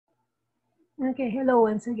Okay, hello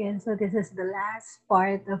once again. So this is the last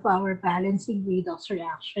part of our balancing redox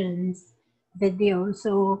reactions video.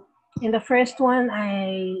 So in the first one,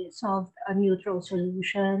 I solved a neutral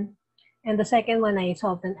solution, and the second one, I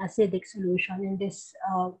solved an acidic solution. In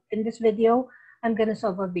this video, I'm gonna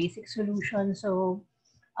solve a basic solution. So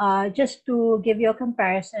just to give you a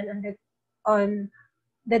comparison on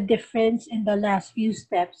the difference in the last few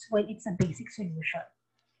steps when it's a basic solution.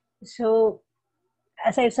 So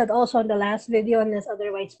as I've said also in the last video, unless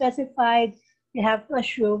otherwise specified, you have to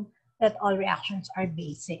assume that all reactions are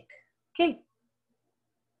basic. Okay,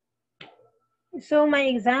 so my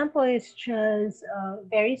example is just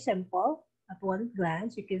very simple. At one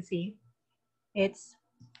glance, you can see it's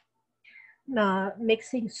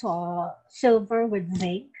mixing silver with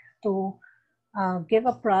zinc to give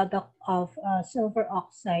a product of silver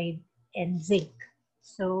oxide and zinc.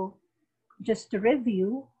 So just to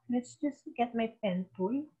review, let's just get my pen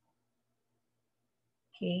tool.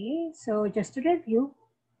 Okay, so just to review,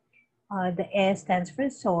 the S stands for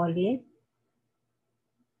solid.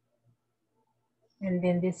 And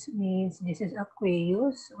then this means this is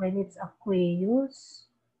aqueous. When it's aqueous,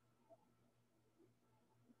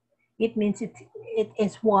 it means it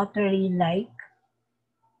is watery like.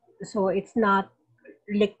 So it's not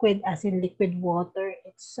liquid as in liquid water.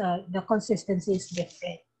 It's the consistency is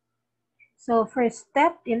different. So first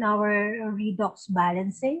step in our redox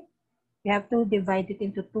balancing, we have to divide it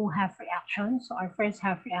into two half reactions. So our first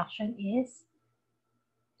half reaction is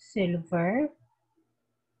silver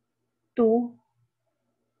to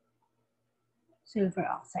silver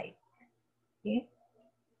oxide. Okay.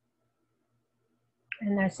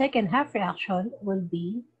 And our second half reaction will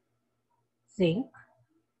be zinc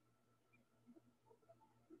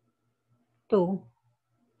to,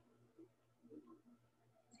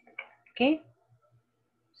 okay?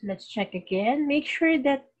 So let's check again. Make sure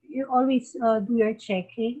that you always do your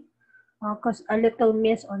checking because a little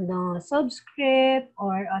miss on the subscript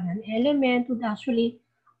or on an element would actually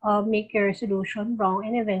make your solution wrong,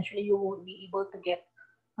 and eventually you won't be able to get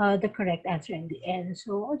the correct answer in the end.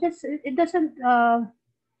 So just it doesn't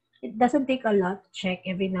take a lot to check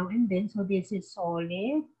every now and then. So this is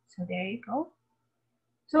solid. So there you go.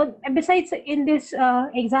 So besides in this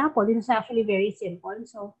example, this is actually very simple.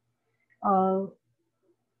 So uh,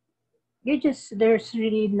 there's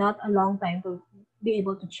really not a long time to be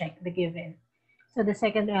able to check the given. So the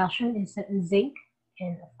second reaction is zinc,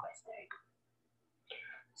 and of course there you go.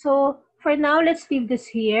 So for now, let's leave this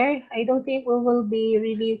here. I don't think we will be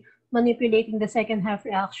really manipulating the second half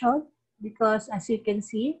reaction because as you can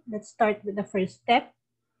see, let's start with the first step.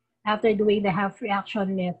 After doing the half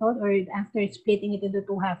reaction method or after splitting it into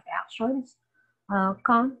two half reactions,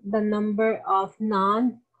 count the number of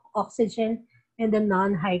non-oxygen and the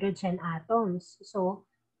non-hydrogen atoms. So,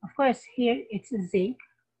 of course, here it's zinc.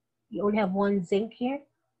 You only have one zinc here,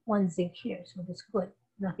 one zinc here. So that's good.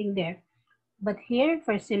 Nothing there. But here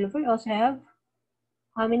for silver, we also have,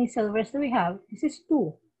 how many silvers do we have? This is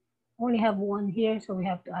two. Only have one here, so we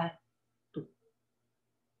have to add two.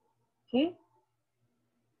 Okay.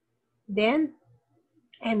 Then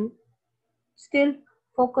I'm still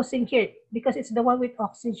focusing here because it's the one with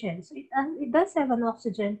oxygen. So it does have an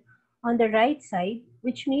oxygen on the right side,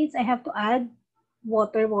 which means I have to add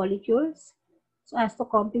water molecules so as to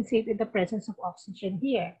compensate with the presence of oxygen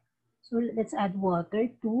here. So let's add water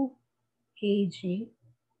to Kg.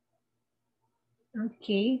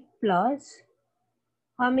 Okay, plus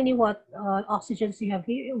how many oxygens do you have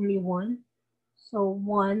here? Only one. So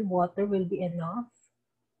one water will be enough.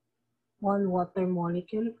 One water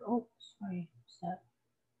molecule. Oh, sorry. What's that?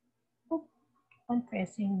 Oh, I'm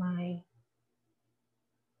pressing my.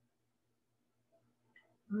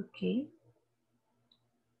 Okay.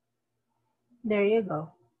 There you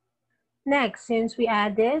go. Next, since we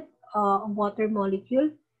added a water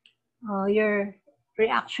molecule, your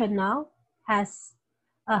reaction now has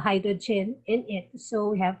a hydrogen in it. So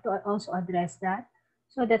we have to also address that.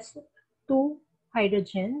 So that's two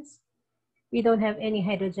hydrogens. We don't have any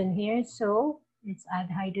hydrogen here, so let's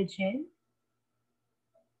add hydrogen.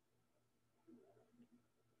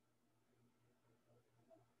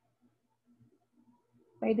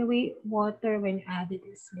 By the way, water when you add it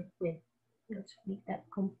is liquid. Let's make that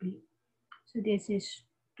complete. So this is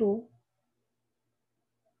 2.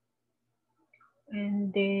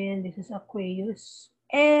 And then this is aqueous.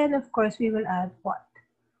 And of course, we will add what?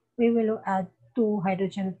 We will add 2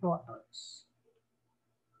 hydrogen protons.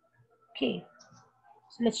 Okay,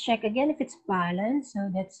 so let's check again if it's balanced.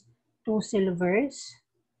 So that's 2 silvers,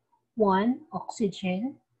 1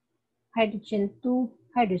 oxygen, hydrogen 2,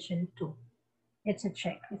 hydrogen 2. Let's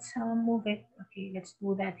check. Let's move it. Okay, let's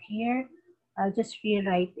do that here. I'll just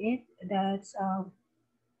rewrite it. That's,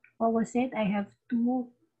 what was it? I have two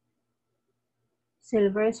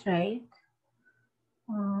silvers, right?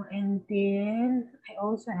 And then I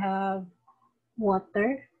also have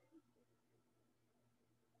water.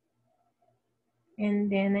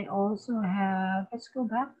 And then I also have, let's go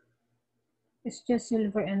back. It's just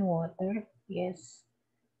silver and water. Yes.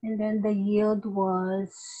 And then the yield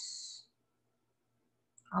was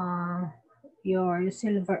your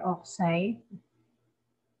silver oxide.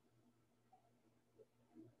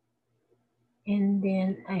 And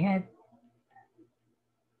then I had,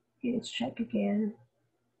 let's check again.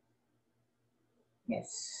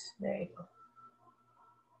 Yes, there you go.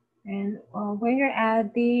 And when you're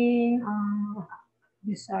adding,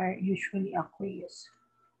 these are usually aqueous.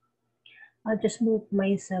 I'll just move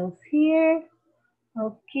myself here.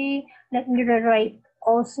 Okay, let me rewrite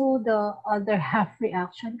also the other half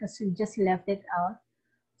reaction because we just left it out.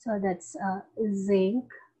 So that's zinc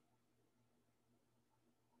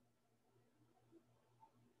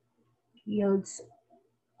yields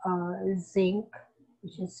zinc,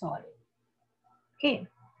 which is solid. Okay,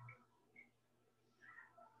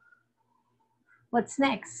 what's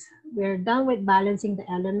next? We're done with balancing the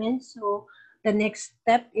elements. So the next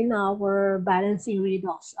step in our balancing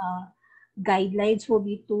redox guidelines will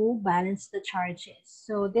be to balance the charges.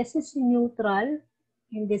 So this is neutral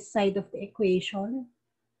in this side of the equation,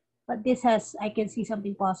 but this has, I can see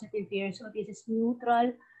something positive here. So this is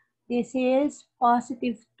neutral. This is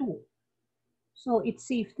positive 2. So it's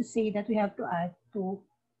safe to say that we have to add 2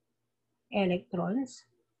 electrons.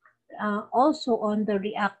 Also on the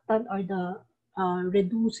reactant or the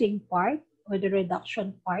reducing part or the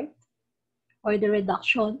reduction part or the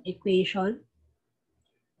reduction equation,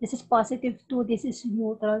 this is positive 2, this is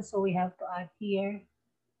neutral, so we have to add here.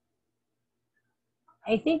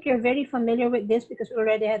 I think you're very familiar with this because we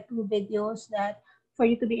already had 2 videos that for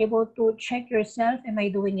you to be able to check yourself, am I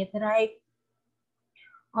doing it right?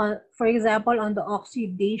 For example, on the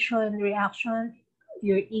oxidation reaction,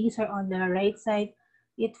 your E's are on the right side.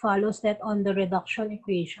 It follows that on the reduction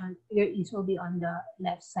equation, your E's will be on the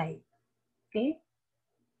left side. Okay?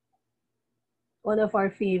 One of our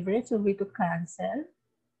favorites will be to cancel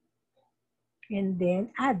and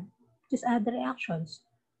then add. Just add the reactions.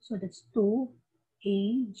 So that's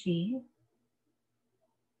 2Ag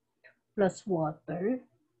plus water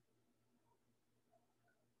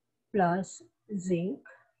plus zinc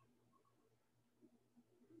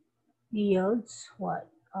yields what?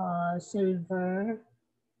 Silver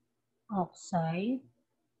oxide,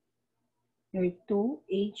 your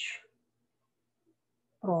 2H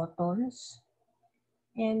protons,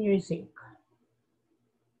 and your zinc.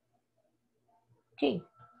 Okay.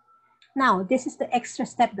 Now, this is the extra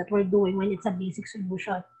step that we're doing when it's a basic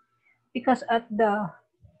solution. Because at the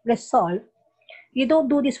result, you don't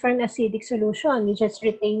do this for an acidic solution. You just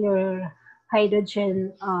retain your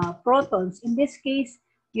hydrogen protons. In this case,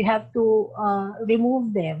 you have to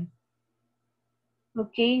remove them.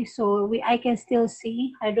 Okay, so I can still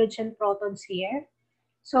see hydrogen protons here.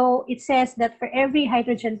 So it says that for every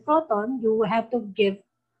hydrogen proton, you have to give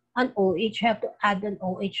an OH, you have to add an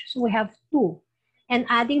OH. So we have 2. And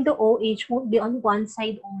adding the OH won't be on one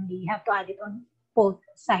side only. You have to add it on both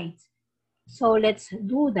sides. So let's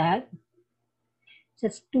do that.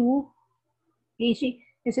 Just 2 Ag.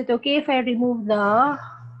 Is it okay if I remove the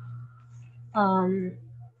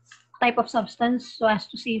type of substance so as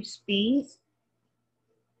to save space?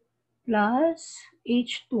 Plus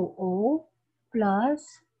H2O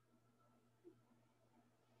plus,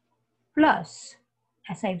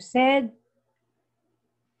 as I've said,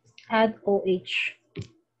 add OH.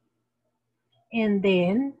 And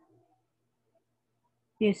then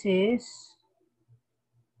this is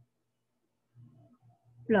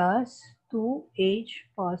plus 2H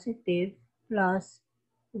positive plus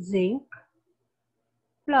zinc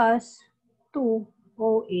plus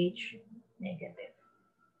 2OH negative.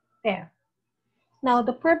 There. Now,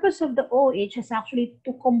 the purpose of the OH is actually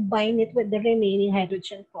to combine it with the remaining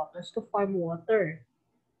hydrogen protons to form water.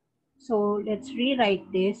 So let's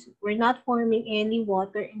rewrite this. We're not forming any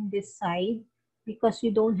water in this side because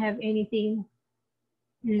you don't have anything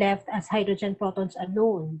left as hydrogen protons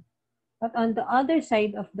alone. But on the other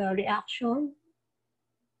side of the reaction,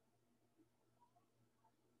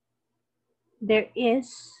 there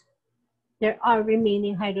are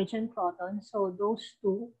remaining hydrogen protons. So those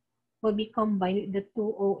 2 will be combined with the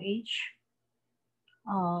 2OH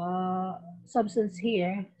substance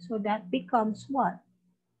here. So that becomes what?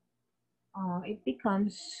 It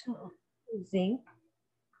becomes zinc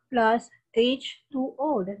plus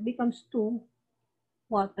H2O. That becomes 2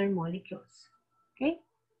 water molecules. Okay?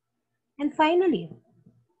 And finally,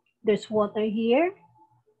 there's water here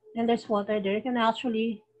and there's water there. You can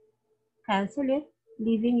actually cancel it,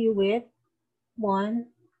 leaving you with one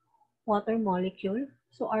water molecule.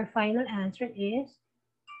 So our final answer is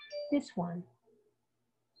this one.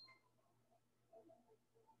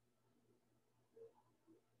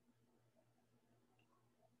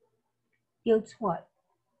 Yields what?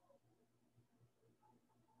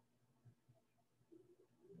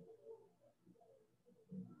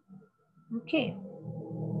 Okay.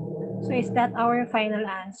 So is that our final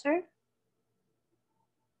answer?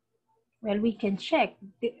 Well, we can check.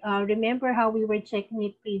 Remember how we were checking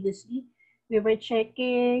it previously? We were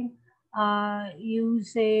checking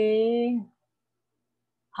using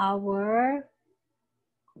our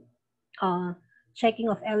checking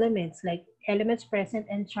of elements, like elements present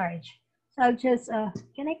and charge. So I'll just,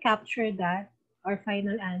 can I capture that, our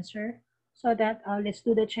final answer? So that let's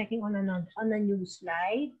do the checking on a new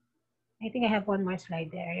slide. I think I have one more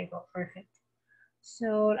slide there. There you go, perfect.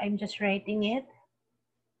 So I'm just writing it.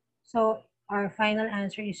 So our final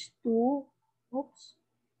answer is 2, oops,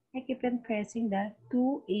 I keep on pressing that,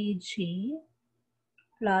 2Ag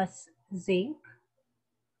plus zinc,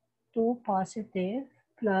 2 positive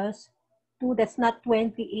plus 2, that's not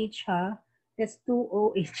 20H, that's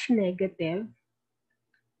 2OH negative,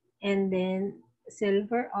 and then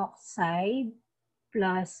silver oxide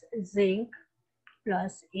plus zinc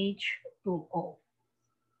plus H2O.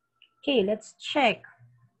 Okay, let's check.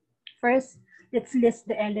 First, let's list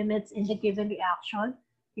the elements in the given reaction.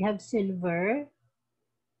 We have silver,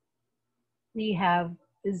 we have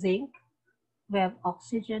zinc, we have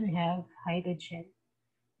oxygen, we have hydrogen.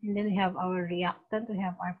 And then we have our reactant, we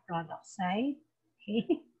have our product side.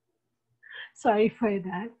 Okay, sorry for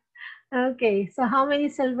that. Okay, so how many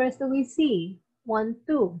silvers do we see? 1,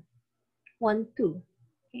 2. 1, 2.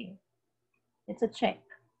 Okay, it's a check.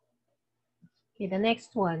 Okay, the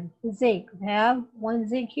next one, zinc. We have 1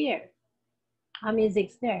 zinc here. How many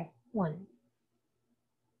zincs there? 1.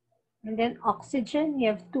 And then oxygen, you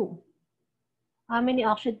have 2. How many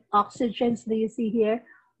oxygens do you see here?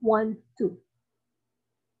 1, 2.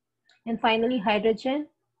 And finally, hydrogen,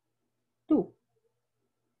 2.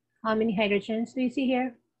 How many hydrogens do you see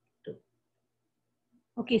here? 2.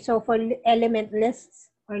 Okay, so for element lists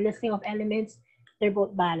or listing of elements, they're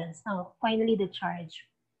both balanced. Now, finally, the charge.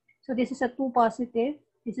 So this is a 2 positive,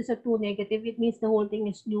 this is a 2 negative. It means the whole thing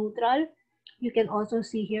is neutral. You can also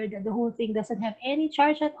see here that the whole thing doesn't have any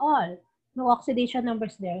charge at all. No oxidation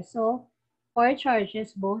numbers there. So our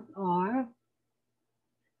charges both are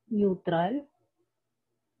neutral.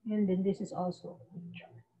 And then this is also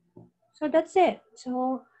neutral. So that's it.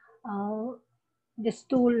 So just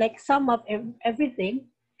to like sum up everything,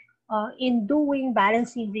 in doing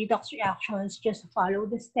balancing redox reactions, just follow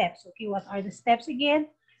the steps. Okay, what are the steps again?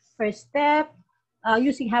 First step,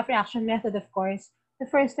 using half reaction method, of course. The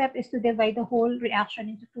first step is to divide the whole reaction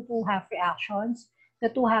into two half reactions. The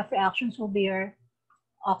 2 half reactions will be your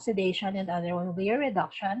oxidation and the other one will be your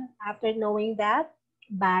reduction. After knowing that,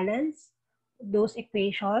 balance those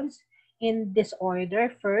equations in this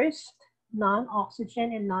order. First,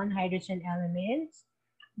 non-oxygen and non-hydrogen elements.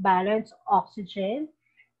 Balance oxygen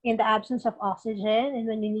in the absence of oxygen, and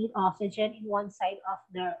when you need oxygen in one side of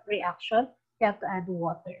the reaction, you have to add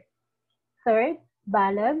water. Third,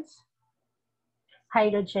 balance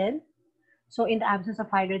hydrogen. So in the absence of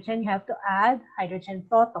hydrogen, you have to add hydrogen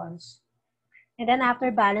protons. And then after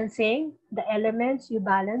balancing the elements, you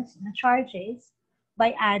balance the charges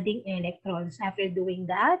by adding electrons. After doing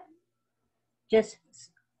that, just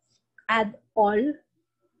add all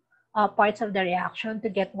parts of the reaction to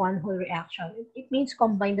get one whole reaction. It means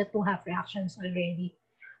combine the 2 half reactions already.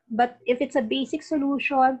 But if it's a basic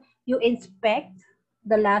solution, you inspect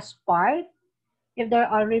the last part if there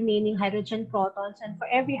are remaining hydrogen protons, and for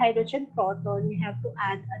every hydrogen proton, you have to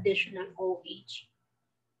add additional OH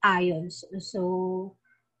ions. So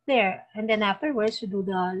there, and then afterwards, you do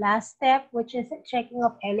the last step, which is checking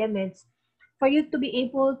of elements. For you to be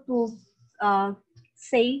able to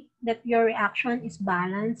say that your reaction is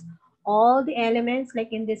balanced, all the elements,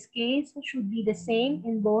 like in this case, should be the same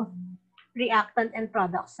in both reactant and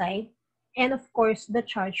product side. And of course, the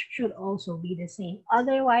charge should also be the same.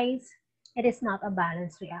 Otherwise, it is not a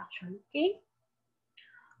balanced reaction, okay?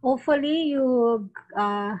 Hopefully, you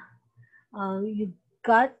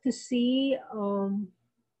got to see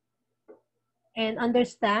and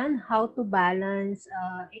understand how to balance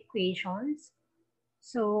equations.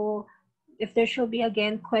 So if there should be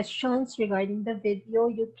again questions regarding the video,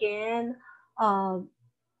 you can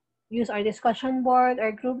use our discussion board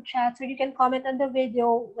or group chats, or you can comment on the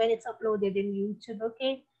video when it's uploaded in YouTube,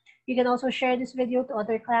 okay? You can also share this video to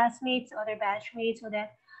other classmates, other batchmates, so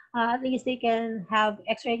that at least they can have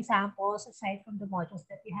extra examples aside from the modules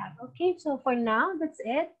that you have. Okay, so for now, that's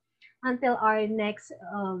it. Until our next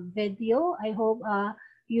video, I hope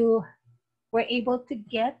you were able to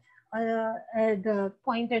get the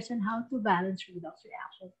pointers on how to balance redox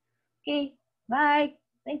reactions. Okay, bye.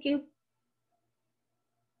 Thank you.